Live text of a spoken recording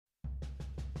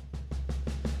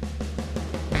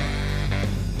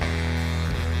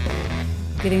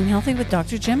Getting Healthy with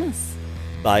Dr. Jimis.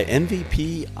 By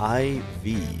MVP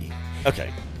IV.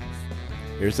 Okay,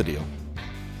 here's the deal.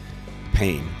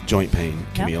 Pain, joint pain,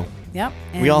 Camille. Yep.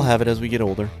 We all have it as we get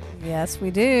older. Yes,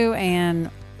 we do. And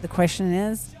the question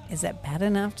is that bad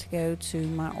enough to go to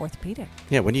my orthopedic?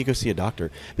 Yeah, when do you go see a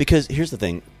doctor? Because here's the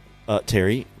thing,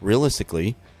 Terry,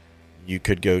 realistically, you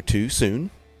could go too soon,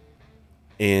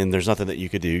 and there's nothing that you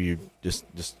could do. You just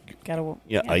Gotta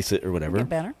ice it or whatever. Get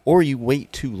better. Or you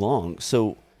wait too long.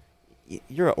 So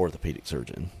you're an orthopedic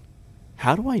surgeon.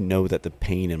 How do I know that the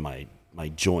pain in my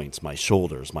joints, my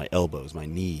shoulders, my elbows, my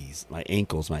knees, my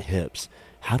ankles, my hips,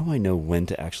 how do I know when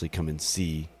to actually come and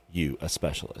see you, a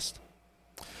specialist?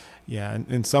 Yeah,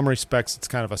 in some respects, it's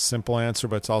kind of a simple answer,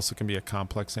 but it's also can be a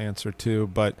complex answer too.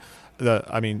 But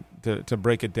to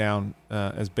break it down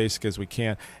as basic as we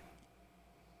can,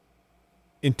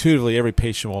 intuitively, every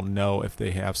patient will know if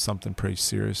they have something pretty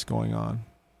serious going on.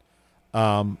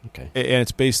 Okay. And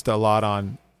it's based a lot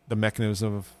on the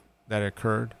mechanism that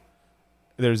occurred.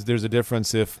 There's a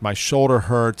difference if my shoulder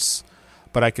hurts,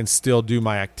 but I can still do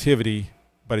my activity,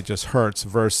 but it just hurts,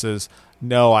 versus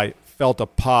no, I felt a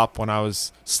pop when I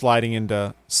was sliding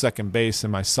into second base in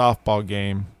my softball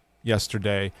game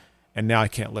yesterday, and now I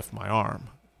can't lift my arm.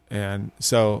 And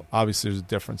so obviously there's a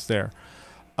difference there.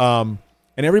 And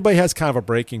everybody has kind of a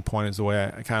breaking point is the way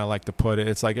I kind of like to put it.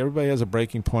 It's like everybody has a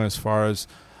breaking point as far as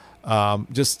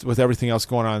just with everything else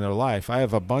going on in their life. I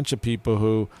have a bunch of people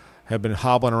who have been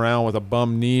hobbling around with a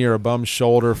bum knee or a bum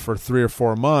shoulder for 3 or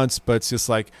 4 months, but it's just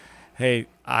like, hey,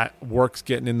 work's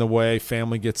getting in the way,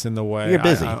 family gets in the way. You're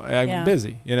busy. I'm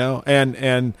busy,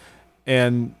 and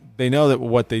they know that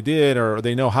what they did, or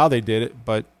they know how they did it,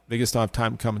 but they just don't have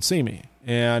time to come and see me.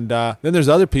 And then there's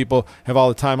other people have all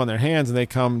the time on their hands, and they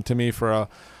come to me for a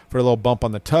little bump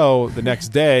on the toe the next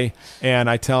day, and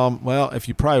I tell them, well, if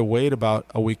you probably wait about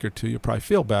a week or two, you'll probably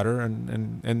feel better,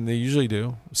 and they usually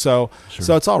do. So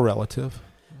it's all relative.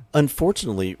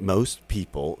 Unfortunately, most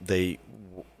people,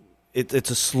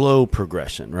 it's a slow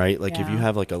progression, right? Like if you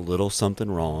have like a little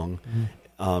something wrong,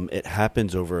 it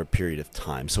happens over a period of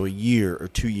time. So a year or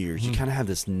 2 years, you kind of have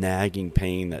this nagging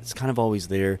pain that's kind of always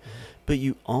there, but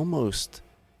you almost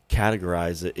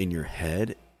categorize it in your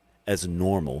head as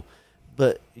normal.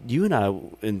 But you and I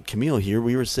and Camille here,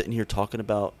 we were sitting here talking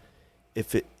about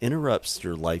if it interrupts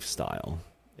your lifestyle,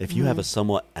 if you have a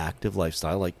somewhat active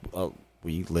lifestyle, like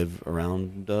we live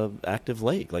around active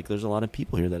lake, like there's a lot of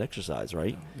people here that exercise,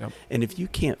 right? Yep. And if you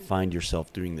can't find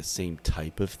yourself doing the same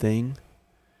type of thing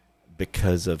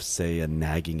because of, say, a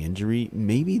nagging injury,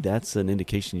 maybe that's an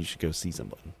indication you should go see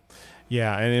somebody.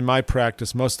 Yeah, and in my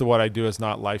practice, most of what I do is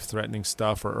not life-threatening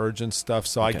stuff or urgent stuff,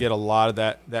 so I get a lot of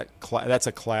that. That's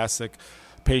a classic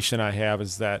patient I have,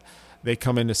 is that they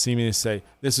come in to see me and say,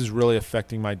 this is really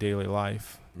affecting my daily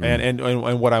life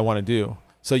and what I want to do.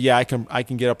 So, yeah, I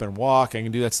can get up and walk. I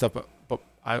can do that stuff, but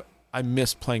I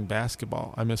miss playing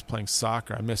basketball. I miss playing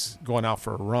soccer. I miss going out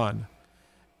for a run.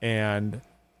 And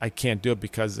I can't do it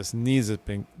because this knee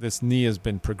has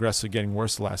been progressively getting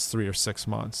worse the last 3 or 6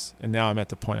 months, and now I'm at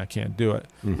the point I can't do it.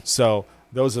 So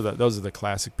those are the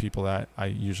classic people that I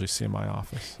usually see in my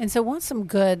office. And so what's some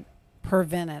good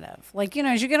preventative? Like,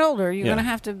 as you get older, you're going to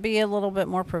have to be a little bit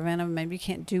more preventive. Maybe you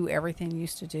can't do everything you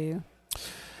used to do.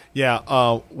 Yeah,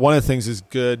 one of the things is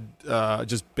good,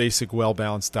 just basic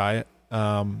well-balanced diet.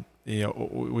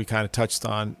 We kind of touched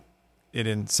on it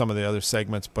in some of the other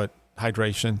segments, but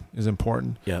hydration is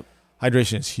important. Yep.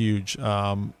 Hydration is huge.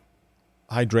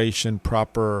 Hydration,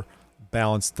 proper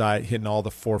balanced diet, hitting all the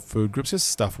 4 food groups. This is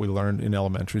stuff we learned in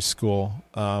elementary school.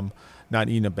 Not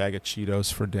eating a bag of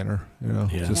Cheetos for dinner,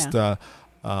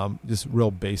 just real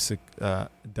basic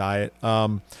diet.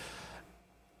 When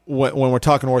we're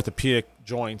talking orthopedic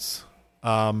joints,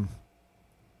 a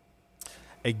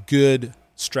good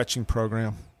stretching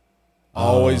program.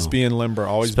 Always being limber,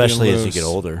 always especially being loose. as you get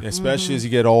older. Especially as you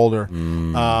get older.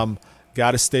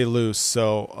 Got to stay loose.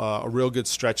 So a real good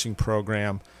stretching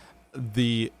program.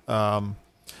 I'm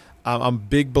a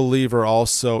big believer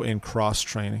also in cross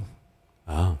training.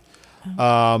 Oh.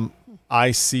 I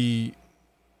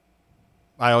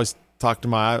always talk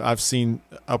to I've seen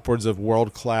upwards of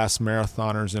world-class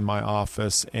marathoners in my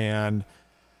office, and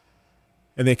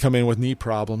they come in with knee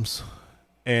problems,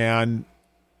 and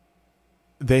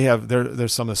they're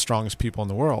some of the strongest people in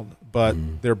the world, but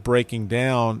they're breaking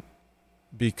down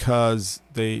because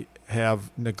they have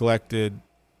neglected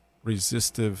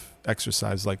resistive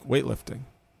exercise like weightlifting.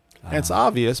 And it's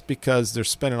obvious because they're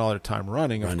spending all their time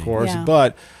running. Of course,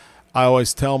 but I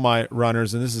always tell my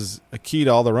runners, and this is a key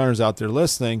to all the runners out there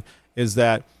listening, is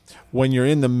that when you're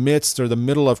in the midst or the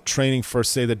middle of training for,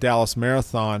 say, the Dallas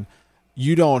Marathon,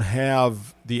 you don't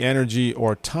have the energy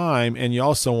or time, and you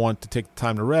also want to take the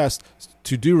time to rest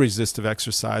to do resistive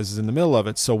exercises in the middle of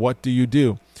it. So what do?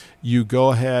 You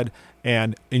go ahead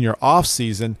and in your off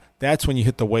season, that's when you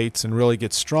hit the weights and really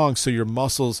get strong, so your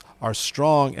muscles are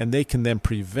strong and they can then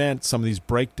prevent some of these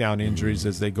breakdown injuries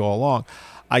as they go along.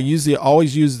 I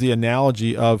always use the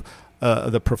analogy of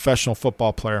the professional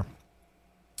football player.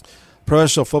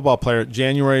 Professional football player,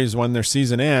 January is when their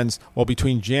season ends. Well,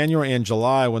 between January and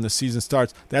July, when the season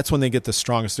starts, that's when they get the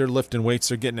strongest. They're lifting weights.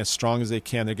 They're getting as strong as they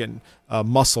can. They're getting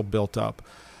muscle built up.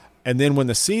 And then when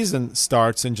the season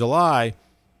starts in July,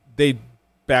 they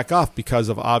back off because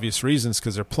of obvious reasons,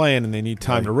 because they're playing and they need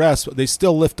time to rest. But they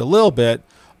still lift a little bit,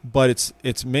 but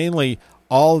it's mainly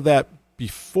all of that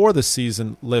before the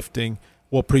season lifting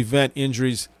will prevent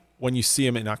injuries. When you see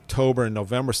them in October and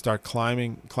November start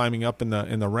climbing up in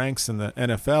the ranks in the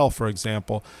NFL, for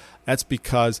example, that's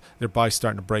because their body's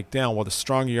starting to break down. Well, the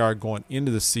stronger you are going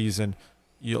into the season,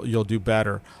 you'll do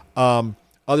better.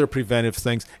 Other preventive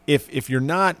things: if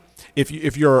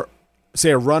you're say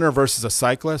a runner versus a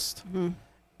cyclist,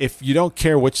 if you don't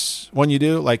care which one you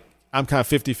do, like I'm kind of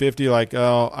 50-50, like,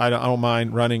 I don't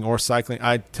mind running or cycling,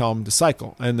 I tell them to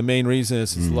cycle. And the main reason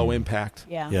is it's low impact.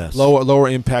 Yeah. Yes. Lower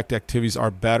impact activities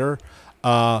are better.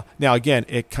 Now, again,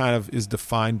 it kind of is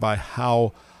defined by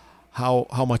how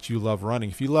much you love running.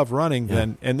 If you love running,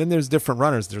 then there's different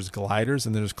runners. There's gliders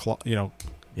and there's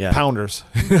pounders.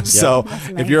 So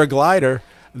if you're a glider,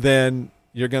 then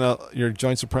your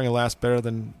joints are probably gonna last better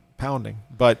than pounding,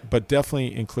 but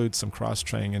definitely include some cross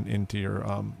training into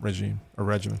your regimen.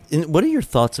 And what are your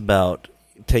thoughts about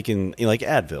taking like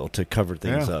Advil to cover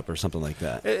things up or something like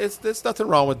that? There's nothing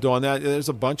wrong with doing that. There's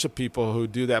a bunch of people who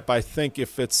do that, but I think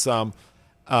if it's if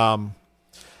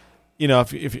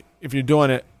you're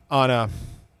doing it on a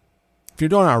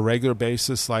regular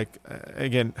basis, like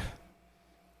again,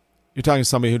 you're talking to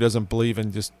somebody who doesn't believe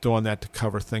in just doing that to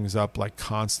cover things up like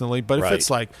constantly. But if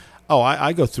it's like,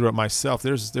 I go through it myself.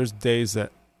 There's days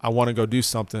that I want to go do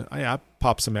something. I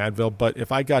pop some Advil, but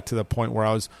if I got to the point where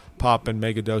I was popping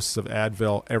mega doses of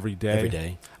Advil every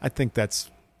day, I think that's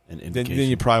an indication. Then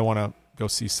you probably want to go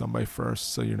see somebody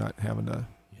first, so you're not having to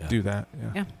do that.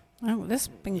 Yeah. Oh, this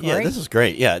has been great. Yeah, this is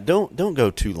great. Yeah, don't go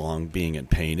too long being in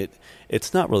pain.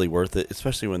 It's not really worth it,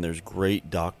 especially when there's great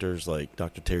doctors like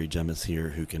Dr. Terry Gemis here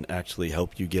who can actually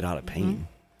help you get out of pain.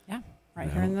 Yeah,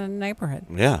 here in the neighborhood.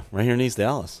 Yeah, right here in East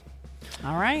Dallas.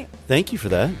 All right. Thank you for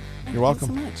that. You're welcome.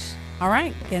 Thank you so much. All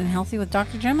right, getting healthy with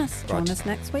Dr. Gemis. Join us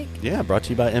next week. Yeah, brought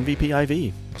to you by MVP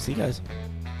IV. See you guys.